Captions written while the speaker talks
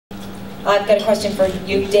I've got a question for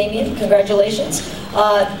you, Damien. Congratulations.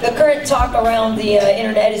 The current talk around the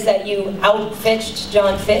internet is that you out-Fitched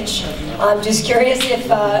John Fitch. I'm just curious if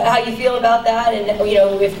how you feel about that, and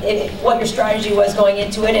if what your strategy was going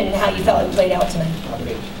into it, and how you felt it played out tonight.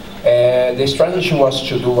 Okay. The strategy was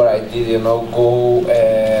to do what I did, go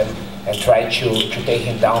and try to take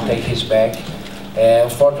him down, take his back.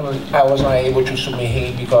 Unfortunately, I was not able to submit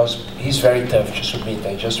him because he's very tough to submit.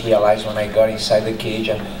 I just realized when I got inside the cage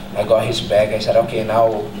and I got his back, I said, okay,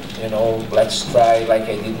 now, let's try like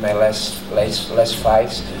I did my last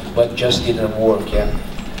fights, but just didn't work,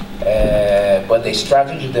 but the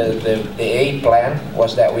strategy, the A plan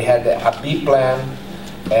was that we had a B plan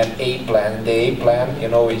and A plan. The A plan,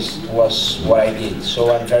 was what I did.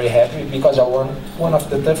 So I'm very happy because I won one of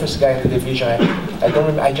the toughest guys in the division.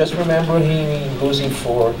 I just remember him losing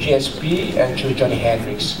for GSP and to Johnny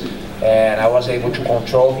Hendricks, and I was able to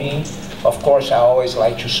control him. Of course, I always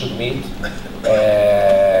like to submit.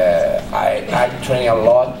 I'm training a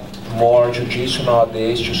lot more jiu-jitsu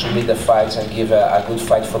nowadays to submit the fights and give a good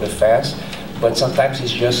fight for the fans, but sometimes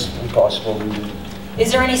it's just impossible.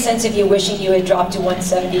 Is there any sense of you wishing you had dropped to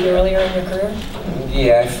 170 earlier in your career?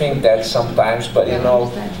 Yeah, I think that sometimes, but you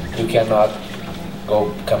cannot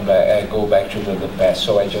go back to the past.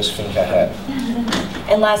 So I just think I have.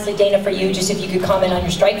 And lastly, Dana, for you, just if you could comment on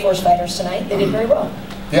your Strikeforce fighters tonight, they did very well.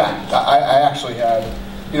 Yeah, I actually had.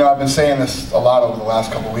 I've been saying this a lot over the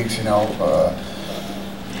last couple of weeks.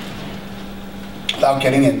 Without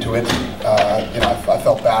getting into it, I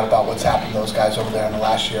felt bad about what's happened to those guys over there in the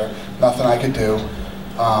last year. Nothing I could do.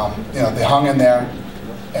 They hung in there,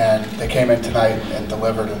 and they came in tonight and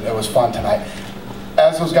delivered, and it was fun tonight.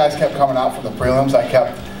 As those guys kept coming out from the prelims, I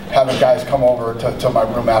kept having guys come over to my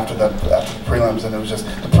room after the prelims, and it was just,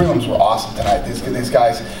 the prelims were awesome tonight. These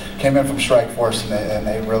guys came in from Strikeforce, and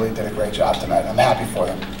they really did a great job tonight. I'm happy for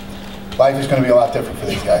them. Life is going to be a lot different for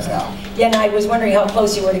these guys now. Yeah, and I was wondering how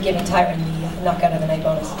close you were to giving Tyron the knockout of the night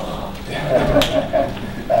bonus.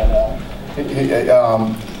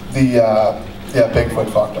 Yeah, Bigfoot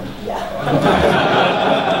fucked him. Yeah.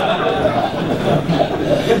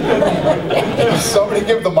 Somebody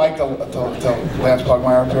give the mic to Lance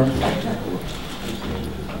Pugmire up here.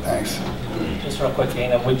 Thanks. Just real quick,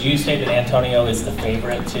 Dana, would you say that Antonio is the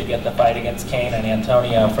favorite to get the fight against Cain? And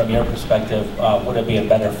Antonio, from your perspective, would it be a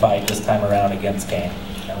better fight this time around against Cain?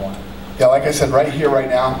 Yeah, like I said, right here, right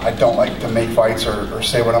now, I don't like to make fights or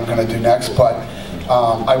say what I'm going to do next, but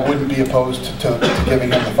I wouldn't be opposed to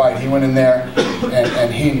giving him the fight. He went in there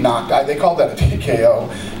and he knocked. They called that a TKO.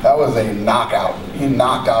 That was a knockout. He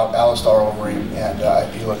knocked out Alistair Overeem, and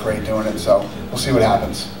he looked great doing it. So we'll see what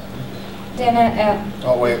happens. Dana,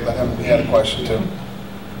 oh wait, he had a question too.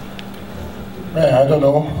 Man, I don't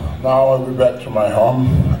know. Now I'll be back to my home,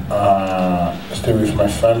 stay with my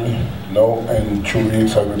family. In 2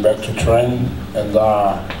 weeks I'll be back to train, and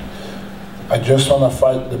I just want to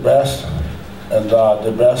fight the best, and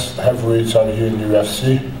the best heavyweights are here in the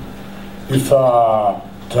UFC. If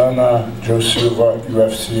Turner, Joe Silva,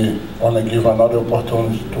 UFC want to give another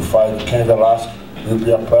opportunity to fight Cain Velasquez, it will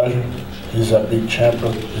be a pleasure. He's a big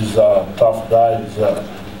champion, he's a tough guy, he's a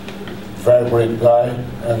very great guy,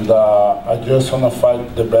 and I just want to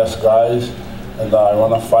fight the best guys, and I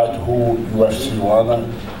want to fight who UFC wanna,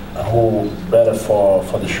 who better for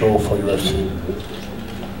the show for UFC.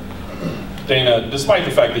 Dana, despite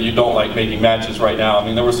the fact that you don't like making matches right now, I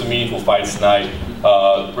mean, there were some meaningful fights tonight.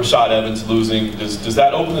 Rashad Evans losing, does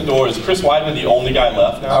that open the door? Is Chris Weidman the only guy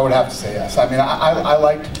left now? I would have to say yes. I mean, I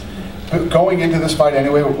liked, going into this fight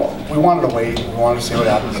anyway, we wanted to wait, we wanted to see what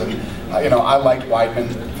happens. And, I liked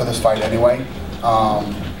Weidman for this fight anyway.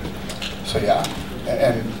 So yeah,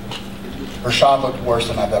 and Rashad looked worse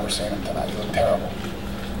than I've ever seen him tonight. He looked terrible.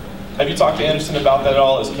 Have you talked to Anderson about that at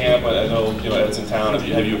all as camp? I know Ed's in town.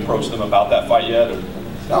 Have you approached them about that fight yet? Or?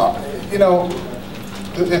 No,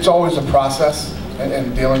 it's always a process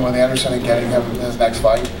in dealing with Anderson and getting him his next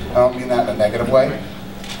fight. I don't mean that in a negative way.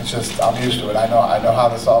 It's just I'm used to it. I know how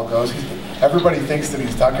this all goes. Everybody thinks that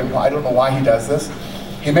he's tucking. I don't know why he does this.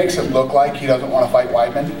 He makes it look like he doesn't want to fight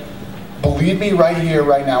Weidman. Believe me, right here,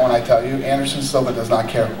 right now, when I tell you, Anderson Silva does not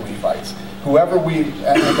care who he fights. Whoever we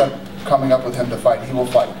end up coming up with him to fight, he will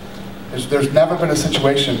fight. There's never been a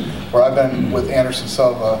situation where I've been with Anderson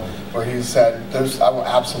Silva where he's said, I will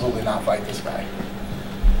absolutely not fight this guy.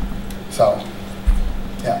 So,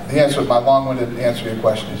 yeah, the answer, my long-winded answer to your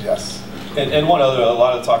question is yes. And one other, a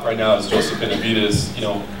lot of talk right now is Joseph Benavidez,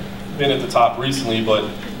 been at the top recently, but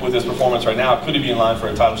with his performance right now, could he be in line for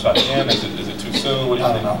a title shot again? Is it too soon? What do you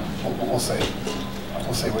think? I don't know. We'll see.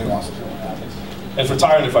 We'll see what he wants to do when it happens. And for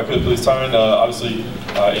Tyron, if I could, please, Tyron, obviously,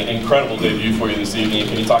 an incredible debut for you this evening.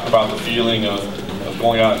 Can you talk about the feeling of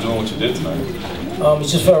going out and doing what you did tonight? It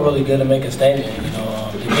just felt really good to make a statement. You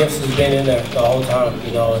know, the gifts has been in there the whole time.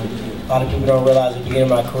 You know, and a lot of people don't realize at the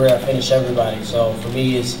beginning of my career I finished everybody. So for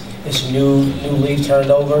me, it's a new leaf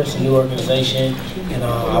turned over. It's a new organization, and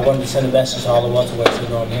I wanted to send a message to all the welterweights who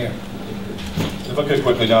know I'm here. If I could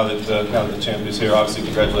quickly, now that the champ is here, obviously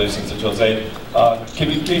congratulations to Jose.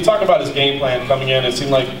 Can you talk about his game plan coming in? It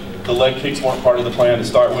seemed like the leg kicks weren't part of the plan to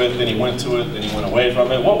start with, then he went to it, then he went away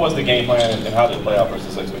from it. What was the game plan and how did it play out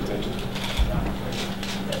versus expectations?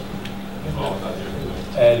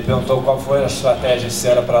 Ele perguntou qual foi a estratégia, se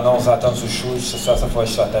era para não usar tantos chutes, se essa foi a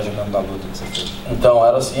estratégia mesmo da luta que você fez. Então,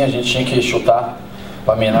 era assim, a gente tinha que chutar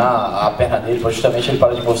para minar a perna dele, para justamente ele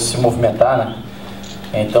parar de se movimentar, né?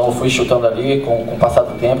 Então eu fui chutando ali com o passar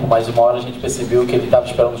do tempo, mas uma hora a gente percebeu que ele estava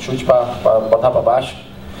esperando o chute para botar para baixo.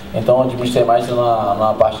 Então eu administrei mais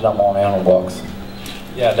na parte da mão mesmo, no boxe.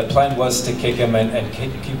 Yeah, the plan was to kick him and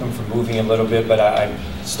keep him from moving a little bit, but I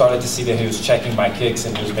started to see that he was checking my kicks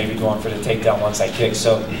and he was maybe going for the takedown once I kicked,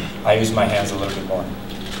 so I used my hands a little bit more.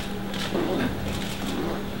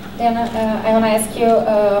 Then I want to ask you,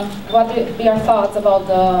 what are your thoughts about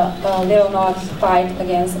the Little Nog's fight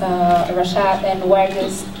against Rashad, and where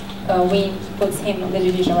this win puts him in the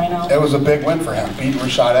division right now? It was a big win for him. Beating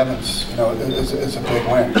Rashad Evans, you know, is a big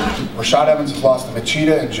win. Rashad Evans has lost to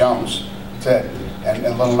Machida and Jones. That's it. And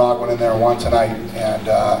Little Nog went in there and won tonight, and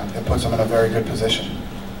it puts him in a very good position.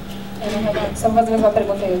 Só fazer uma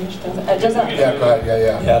pergunta aí, Yeah, go ahead.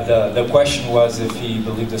 Yeah, the question was if he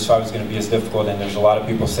believed this fight was going to be as difficult, and there's a lot of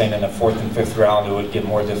people saying in the 4th and 5th round it would get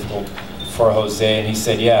more difficult for Jose, and he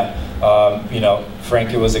said, yeah, you know,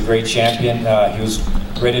 Frankie was a great champion. He was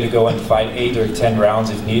ready to go and fight 8 or 10 rounds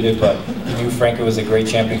if needed, but he knew Frankie was a great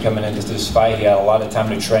champion coming into this fight. He had a lot of time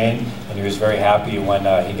to train, and he was very happy when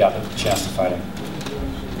he got the chance to fight him.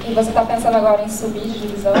 E você está pensando agora em subir de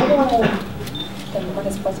divisão ou tem uma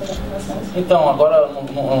resposta da relação? Então, agora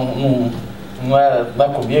não é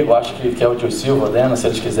comigo, acho que é o Tio Silva, né? Se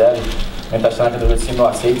eles quiserem tentar estar na categoria de cima, eu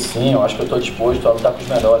aceito sim, eu acho que eu estou disposto a lutar com os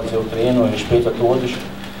melhores. Eu treino, eu respeito a todos,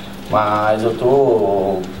 mas eu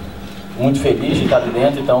estou muito feliz de estar ali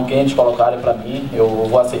dentro, então quem eles colocarem para mim, eu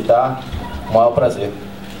vou aceitar com o maior prazer.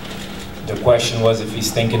 The question was if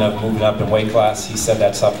he's thinking of moving up in weight class. He said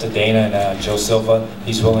that's up to Dana and Joe Silva.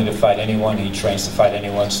 He's willing to fight anyone. He trains to fight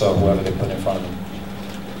anyone, so whoever they put in front of him.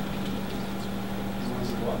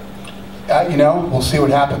 You know, we'll see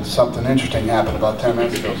what happens. Something interesting happened about 10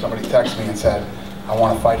 minutes ago. Somebody texted me and said, I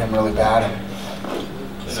want to fight him really bad. And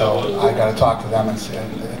so I got to talk to them and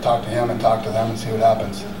talk to him and talk to them and see what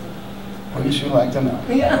happens. Wouldn't you like to know?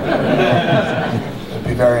 Yeah. It'd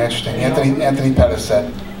be very interesting. Anthony Pettis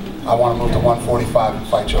said, I want to move to 145 and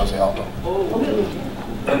fight Jose Aldo.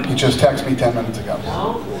 He just texted me 10 minutes ago.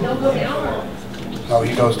 He'll go down. No,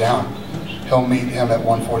 he goes down. He'll meet him at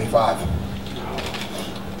 145.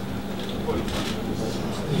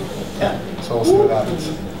 Yeah, so we'll see what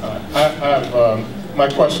happens. I have, my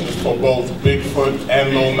question is for both Bigfoot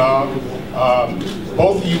and Lil Nog.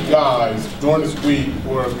 Both of you guys during this week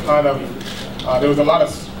were kind of, there was a lot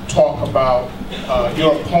of talk about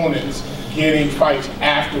your opponents getting fights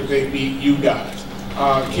after they beat you guys.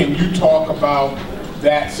 Can you talk about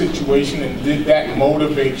that situation, and did that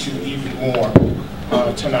motivate you even more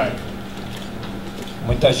tonight?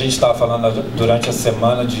 Muita gente estava falando durante a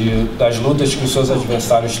semana das lutas que os seus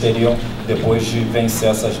adversários teriam depois de vencer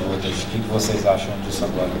essas lutas. O que vocês acham disso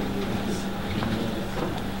agora?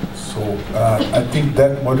 So I think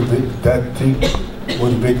that motivated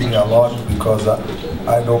me a lot, because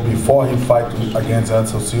I know before he fight against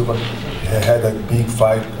Anderson Silva, he had a big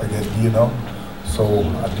fight against me, you know. So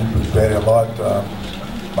I've been prepared a lot.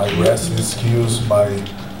 My wrestling skills, my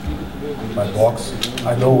box.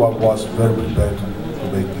 I know I was very prepared to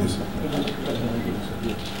make this.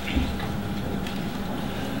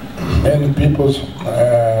 Many people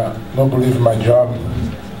don't believe in my job,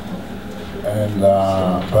 and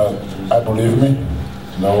but I believe me.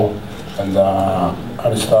 No, and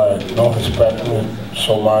I started not respecting me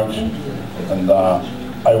so much, and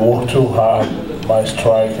I work too hard. My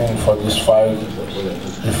striking for this fight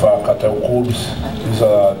with Catel Cubes. He's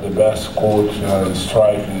the best coach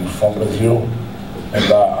striking from Brazil,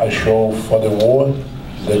 and I show for the world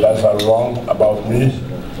the guys are wrong about me,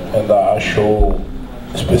 and I show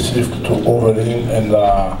specific to Overeem, and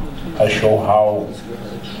I show how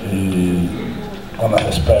he gonna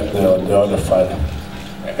respect the other fighter.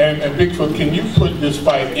 And Bigfoot, can you put this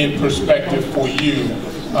fight in perspective for you,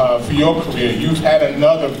 for your career? You've had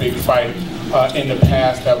another big fight in the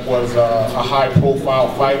past that was a high-profile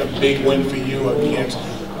fight, a big win for you against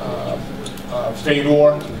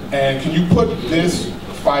Fedor. And can you put this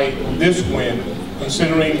fight, this win,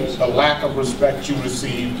 considering the lack of respect you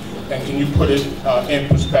received, and can you put it in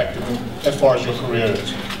perspective as far as your career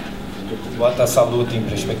is? Bota essa luta em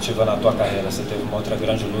perspectiva na tua carreira. Você teve uma outra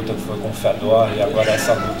grande luta que foi com o Fedor e agora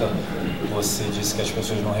essa luta você disse que as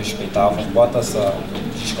pessoas não respeitavam.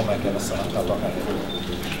 Diz como é que é essa na tua carreira.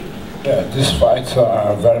 Yeah, these fights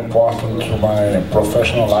are very important to my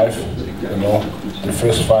professional life. You know, the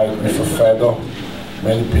first fight with Fedor,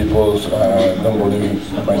 many people don't believe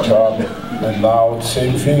in my job, and now the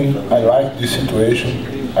same thing. I like this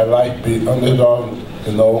situation. I like being underdog,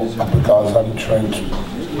 you know, because I'm trained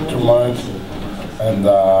too much, and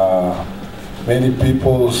many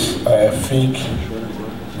people think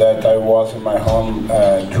that I was in my home,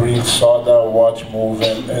 drink soda, watch movie,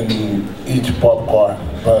 and eat popcorn.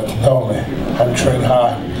 But no, man, I'm trained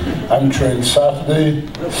hard. I'm trained Saturday,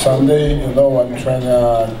 Sunday, you know, I'm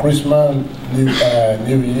trained Christmas,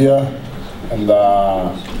 New Year, and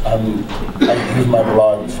I give my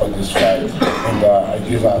blood for this fight, and I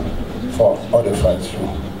give up for other fights too.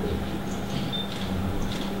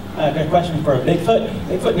 I've got a question for Bigfoot.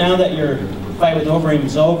 Bigfoot, now that your fight with Overeem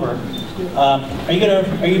is over, are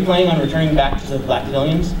you planning on returning back to the Black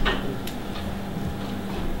Pavilions?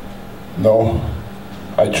 No,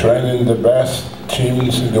 I train in the best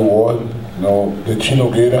teams in the world. You know, the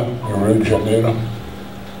Nogueira in Rio de Janeiro,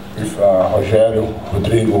 with Rogério,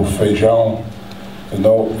 Rodrigo, Feijão, you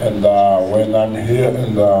know, and when I'm here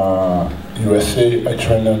in the USA, I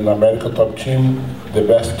train in the American top team, the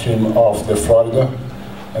best team of the Florida,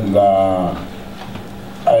 and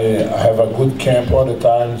I have a good camp all the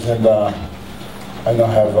times, and I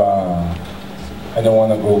don't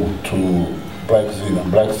want to go to Black Zina.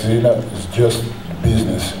 Black Zina is just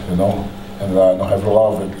business, you know, and I don't have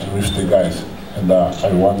love with the guys, and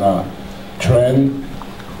I want to train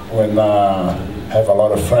when I have a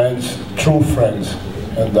lot of friends, true friends,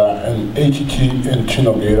 and in ATT and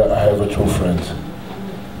Nogueira, I have true friends.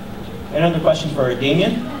 Another question for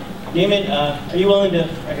Damien. Damien, are you willing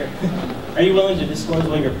to disclose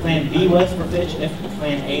what your plan B was for Fitch if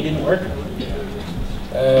plan A didn't work?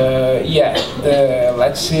 Yeah,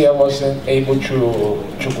 let's say I wasn't able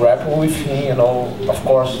to grapple with him, you know, of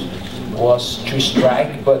course, was to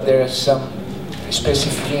strike, but there are some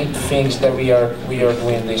specific things that we are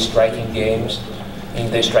doing in the striking games, in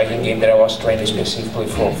the striking game that I was training specifically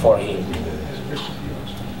for him.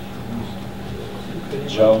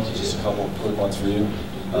 Joe, just a couple quick ones for you.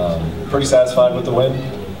 Pretty satisfied with the win?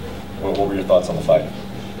 What were your thoughts on the fight?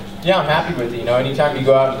 Yeah, I'm happy with it. You know, anytime you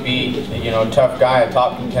go out and be, you know, a tough guy, a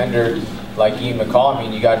top contender like Ian McCall, I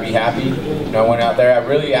mean, you got to be happy. You know, I went out there, I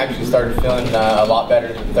really actually started feeling a lot better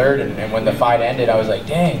in the third, and when the fight ended, I was like,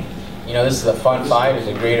 dang, you know, this is a fun fight, it's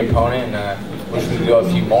a great opponent, and wish we could go a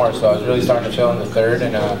few more. So I was really starting to feel in the third,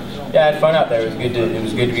 and yeah, I had fun out there. It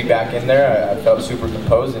was good to be back in there. I felt super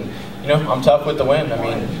composed, and you know, I'm tough with the win. I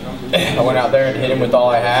mean, I went out there and hit him with all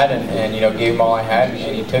I had, and you know, gave him all I had,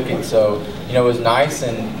 and he took it. So you know, it was nice,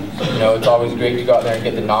 and you know, it's always great to go out there and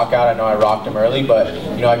get the knockout. I know I rocked him early, but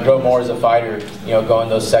you know, I grow more as a fighter. You know, going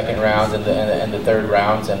those second rounds and the third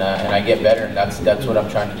rounds, and I get better, and that's what I'm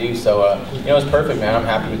trying to do. So you know, it's perfect, man. I'm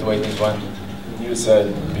happy with the way things went. You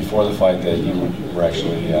said before the fight that you were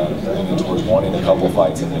actually leaning towards wanting a couple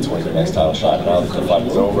fights and towards your next title shot. Now that the fight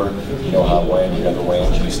is over, you know how it went, you know the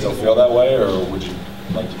range. Do you still feel that way, or would you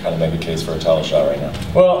like to kind of make a case for a title shot right now?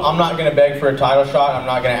 Well, I'm not going to beg for a title shot. I'm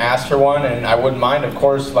not going to ask for one, and I wouldn't mind, of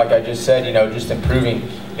course, like I just said, you know, just improving.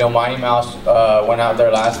 You know, Mighty Mouse went out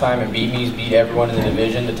there last time and beat me. He's beat everyone in the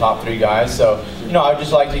division, the top 3 guys. So, you know, I'd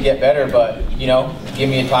just like to get better, but, you know, give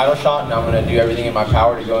me a title shot, and I'm going to do everything in my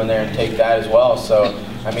power to go in there and take that as well. So,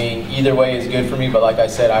 I mean, either way is good for me, but like I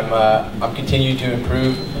said, I'm continuing to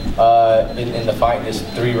improve in the fight. This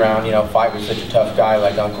 3-round, you know, fight with such a tough guy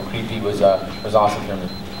like Uncle Creepy was awesome for me.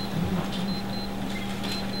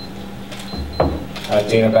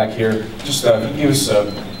 Dana back here. Just give us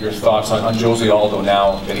your thoughts on Jose Aldo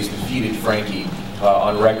now that he's defeated Frankie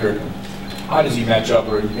on record. How does he match up,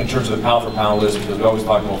 or in terms of the pound-for-pound list? Because we always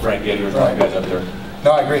talk about Frank Edwards, right, guys up there.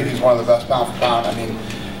 No, I agree. He's one of the best pound-for-pound. I mean,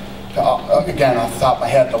 again, off the top of my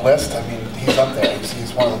head, the list, I mean, he's up there.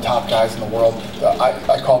 He's one of the top guys in the world.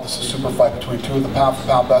 I call this a super fight between 2 of the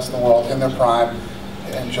pound-for-pound best in the world in their prime,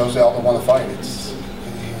 and Jose Aldo won the fight.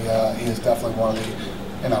 He is definitely one of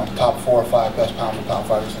the, you know, top 4 or 5 best pound-for-pound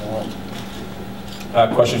fighters in the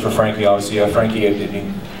world. Question for Frankie, obviously.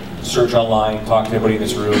 Frankie, search online, talk to everybody in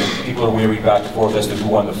this room. People are weary back and forth as to who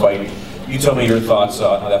won the fight. You tell me your thoughts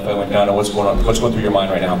on how that fight went down and what's going through your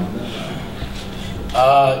mind right now.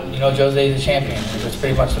 You know, Jose is a champion. That's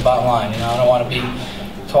pretty much the bottom line. You know, I don't want to be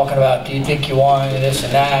talking about, do you think you won this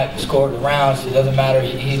and that, scored the rounds. It doesn't matter.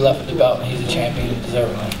 He left with the belt, and he's a champion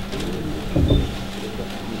deservedly.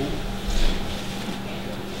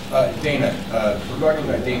 Dana, regarding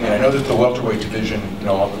that, Damien, I know that the welterweight division, you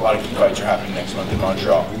know, a lot of key fights are happening next month in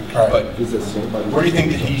Montreal. Right. But where do you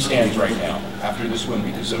think that he stands right now after this win?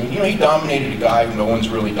 Because, I mean, you know, he dominated a guy who no one's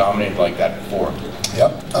really dominated like that before.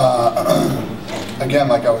 Yep. Again,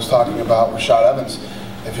 like I was talking about Rashad Evans,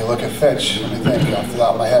 if you look at Fitch, let me think off the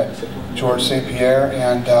top of my head, George St-Pierre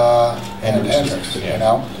and Hendricks, you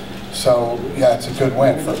know? So, yeah, it's a good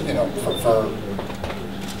win for, you know,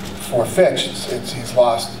 for Fitch. He's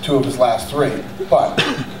lost 2 of his last 3, but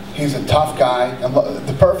he's a tough guy. And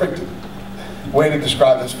the perfect way to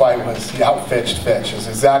describe this fight was he out-Fitched Fitch. Is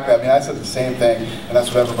exactly, I mean, I said the same thing, and that's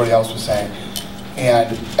what everybody else was saying.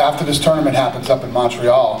 And after this tournament happens up in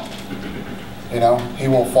Montreal, you know, he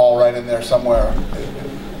will fall right in there somewhere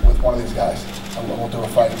with one of these guys, and we'll do a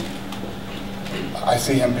fight. I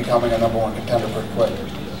see him becoming a #1 contender pretty quick.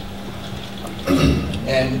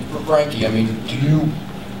 And for Frankie, I mean, do you,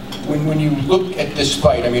 when you look at this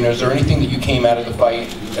fight, I mean, is there anything that you came out of the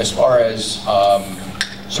fight as far as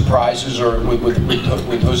surprises or with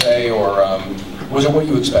Jose, or was it what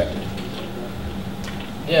you expected?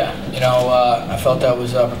 Yeah, you know, I felt that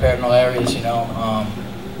was prepared in all areas. You know,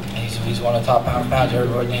 he's one of the top pound-for-pounds. You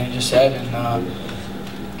heard what Dana just said, and I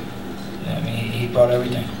mean, he brought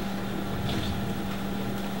everything.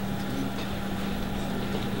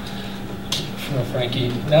 Frankie,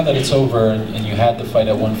 now that it's over and you had the fight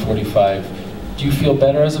at 145, do you feel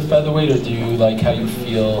better as a featherweight, or do you like how you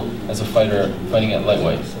feel as a fighter fighting at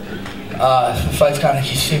lightweight? The fight's kind of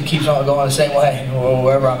keeps on going the same way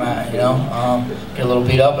wherever I'm at, you know. Get a little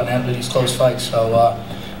beat up and end with these close fights, so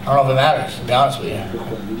I don't know if it matters, to be honest with you.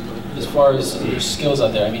 As far as your skills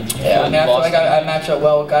out there, I mean, yeah, I mean, I feel like I match up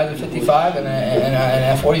well with guys at 55 and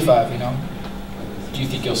at 45, you know. Do you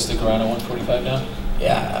think you'll stick around at 145 now?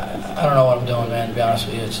 Yeah, I don't know what I'm doing, man, to be honest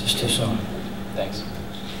with you. It's just too soon. Thanks.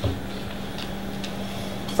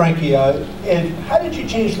 Frankie, and how did you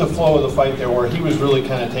change the flow of the fight there, where he was really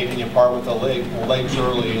kind of taking you apart with the legs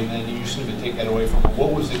early, and then you seemed to take that away from him?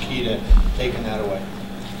 What was the key to taking that away?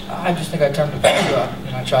 I just think I turned the pace up.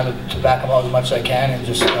 You know, I try to back him up as much as I can and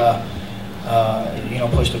just, you know,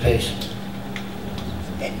 push the pace.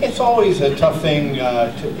 It's always a tough thing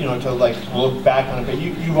to like look back on it, but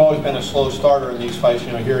you've always been a slow starter in these fights.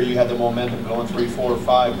 You know, here you had the momentum going 3, 4,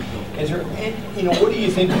 5. Is there, you know, what do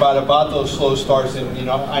you think about those slow starts? And you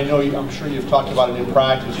know, I'm sure you've talked about it in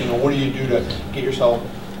practice. You know, what do you do to get yourself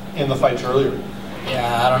in the fights earlier?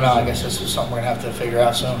 Yeah, I don't know. I guess this is something we're gonna have to figure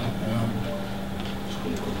out soon. You know?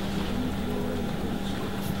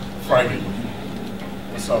 Frankie,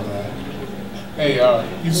 what's up, man? Hey,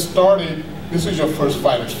 you started. This is your first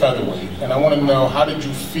fight at featherweight, and I want to know, how did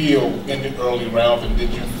you feel in the early rounds, and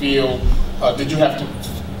did you feel,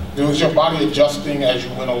 was your body adjusting as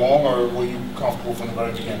you went along, or were you comfortable from the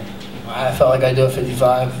very beginning? I felt like I do at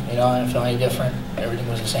 55, you know, I didn't feel any different. Everything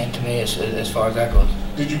was the same to me as far as that goes.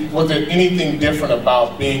 Was there anything different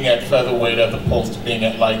about being at featherweight as opposed to being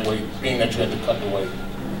at lightweight, being that you had to cut the weight?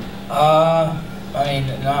 I mean,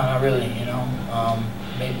 no, not really, you know.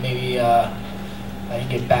 Maybe I didn't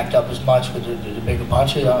get backed up as much with the bigger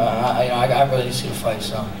punches. I really didn't see the fight,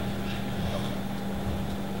 so.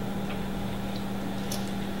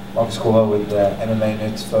 Mark Scorer with MMA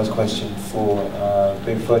News. First question for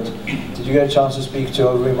Bigfoot. Did you get a chance to speak to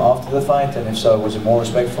Overeem after the fight, and if so, was it more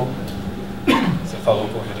respectful? Você falou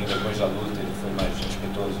com ele depois da luta, ele foi mais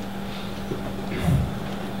respeitoso.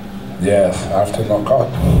 Yes, after knockout,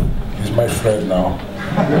 he's my friend now.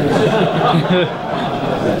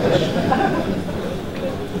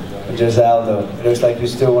 Gisaldo, it looks like you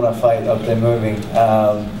still want to fight up there moving.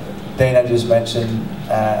 Dana just mentioned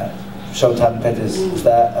Showtime Pettis. Is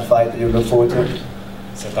that a fight that you look forward to?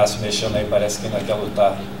 Você está se mexendo aí, parece que ainda quer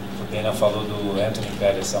lutar. O Dana falou do Anthony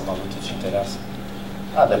Pettis, é uma luta que te interessa?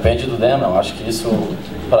 Depende do Dana. Eu acho que isso,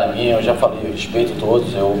 para mim, eu já falei, eu respeito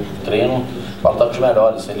todos, eu treino para lutar com os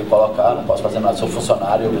melhores. Se ele colocar, não posso fazer nada, sou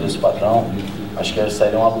funcionário, eu obedeço o patrão. Acho que essa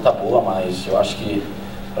seria uma luta boa, mas eu acho que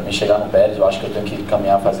para mim chegar no Pérez, eu acho que eu tenho que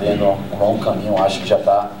caminhar fazendo um longo caminho. Eu acho que já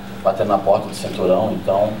está batendo na porta do cinturão,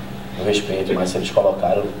 então eu respeito, mas se eles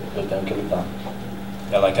colocaram, eu tenho que lutar.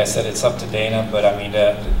 Yeah, like I said, it's up to Dana, but I mean,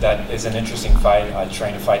 that is an interesting fight. I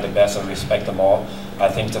train to fight the best, I respect them all. I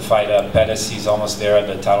think to fight Pettis, he's almost there at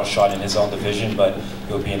the title shot in his own division, but it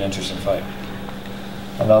will be an interesting fight.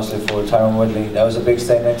 And lastly, for Tyron Woodley, that was a big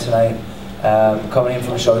statement tonight. Coming in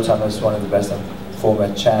from Showtime as one of the best and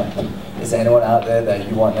former champ. Is there anyone out there that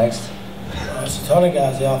you want next? It's a ton of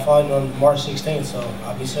guys. I'll fight on March 16th, so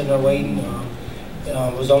I'll be sitting there waiting.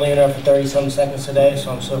 Was only in there for 30-something seconds today,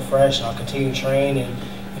 so I'm still fresh. I'll continue to train, and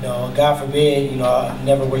God forbid, I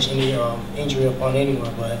never wish any injury upon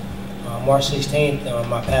anyone. But March 16th,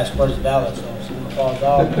 my passport is valid, so if someone falls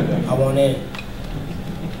out, I want in.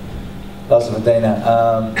 Last one,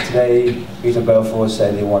 Dana. Today, Peter Belfort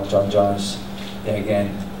said he wants John Jones again.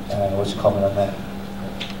 What's your comment on that?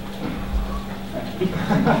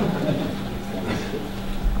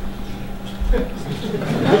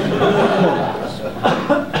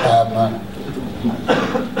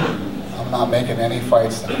 I'm not making any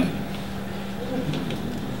fights tonight.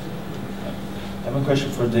 I have a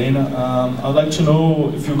question for Dana. I'd like to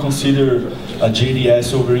know if you consider a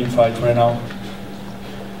JDS over in fight right now.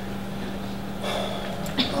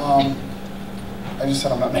 I just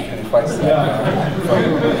said I'm not making any fights tonight.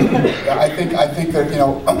 I think that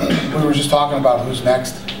we were just talking about who's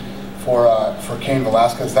next for Cain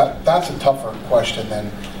Velasquez. That's a tougher question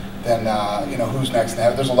than who's next.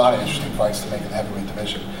 There's a lot of interesting fights to make in the heavyweight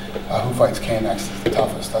division. Who fights Cain next is the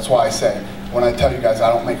toughest. That's why I say when I tell you guys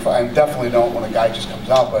I don't make fights, I definitely don't when a guy just comes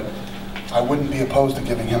out, but I wouldn't be opposed to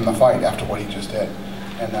giving him the fight after what he just did.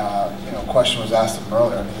 And a question was asked of him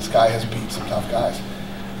earlier. I mean, this guy has beat some tough guys.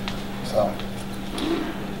 So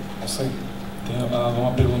we'll see. Tenho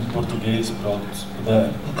uma pergunta em português, pronto, se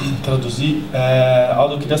puder traduzir.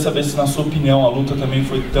 Aldo, eu queria saber se, na sua opinião, a luta também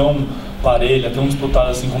foi tão parelha, tão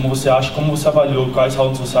disputada assim como você acha, como você avaliou, quais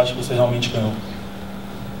rounds você acha que você realmente ganhou?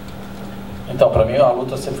 Então, pra mim, a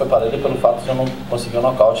luta sempre foi parelha pelo fato de eu não conseguir o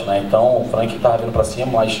nocaute, né? Então, o Frank tava vindo pra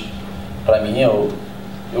cima, mas pra mim,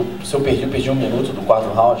 se eu perdi 1 minuto do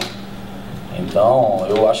 4º round. Então,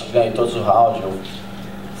 eu acho que ganhei todos os rounds. Eu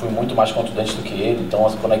fui muito mais contundente do que ele, então eu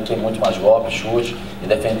conectei muito mais golpes, chutes e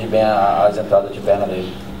defendi bem as entradas de perna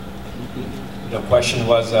dele. The question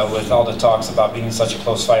was, with all the talks about being such a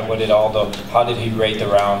close fight, how did he rate the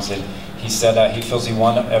rounds? And he said he feels he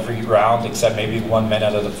won every round except maybe 1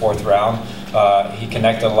 minute of the 4th round. He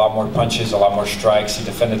connected a lot more punches, a lot more strikes. He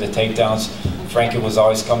defended the takedowns. Frankie was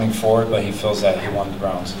always coming forward, but he feels that he won the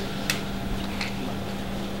rounds.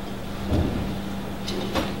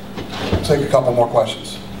 We'll take a couple more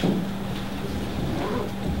questions.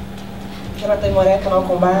 Jonathan Moré, Canal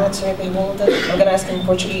Combate. Minha pergunta, I'm going to ask in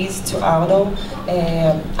Portuguese to Aldo.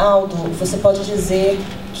 Aldo, você pode dizer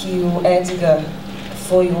que o Edgar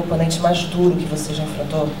foi o oponente mais duro que você já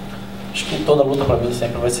enfrentou? Acho que toda luta pra mim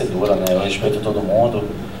sempre vai ser dura, né? Eu respeito todo mundo,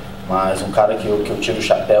 mas um cara que eu tiro o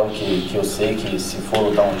chapéu, que eu sei que se for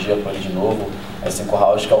lutar um dia com ele de novo, é 5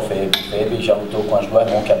 rounds, que é o Febe. O Febe já lutou com as 2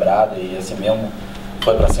 mãos quebradas e assim mesmo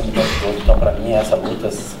foi pra cima do tempo todo. Então pra mim essa luta,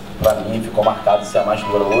 pra mim, ficou marcada de ser a mais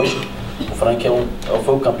dura hoje. O Frank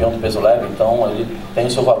foi o campeão do peso leve, então ele tem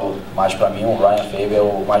o seu valor. Mas para mim o Ryan Faber é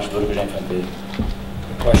o mais duro que eu já enfrentei.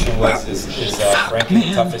 The question was, is Frankie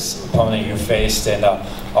the toughest opponent you faced? And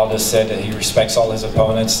Aldo said that he respects all his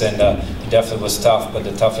opponents, and he definitely was tough, but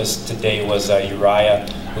the toughest today was Uriah,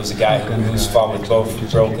 who's a guy who's fought with both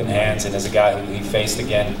broken hands, and is a guy who he faced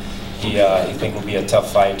again. He think will be a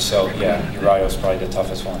tough fight, so yeah, Uriah was probably the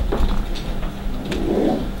toughest one.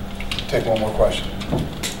 Take one more question.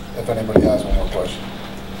 If anybody has one more question.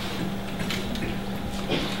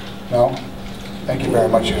 No? Thank you very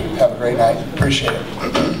much. Have a great night. Appreciate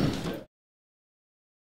it.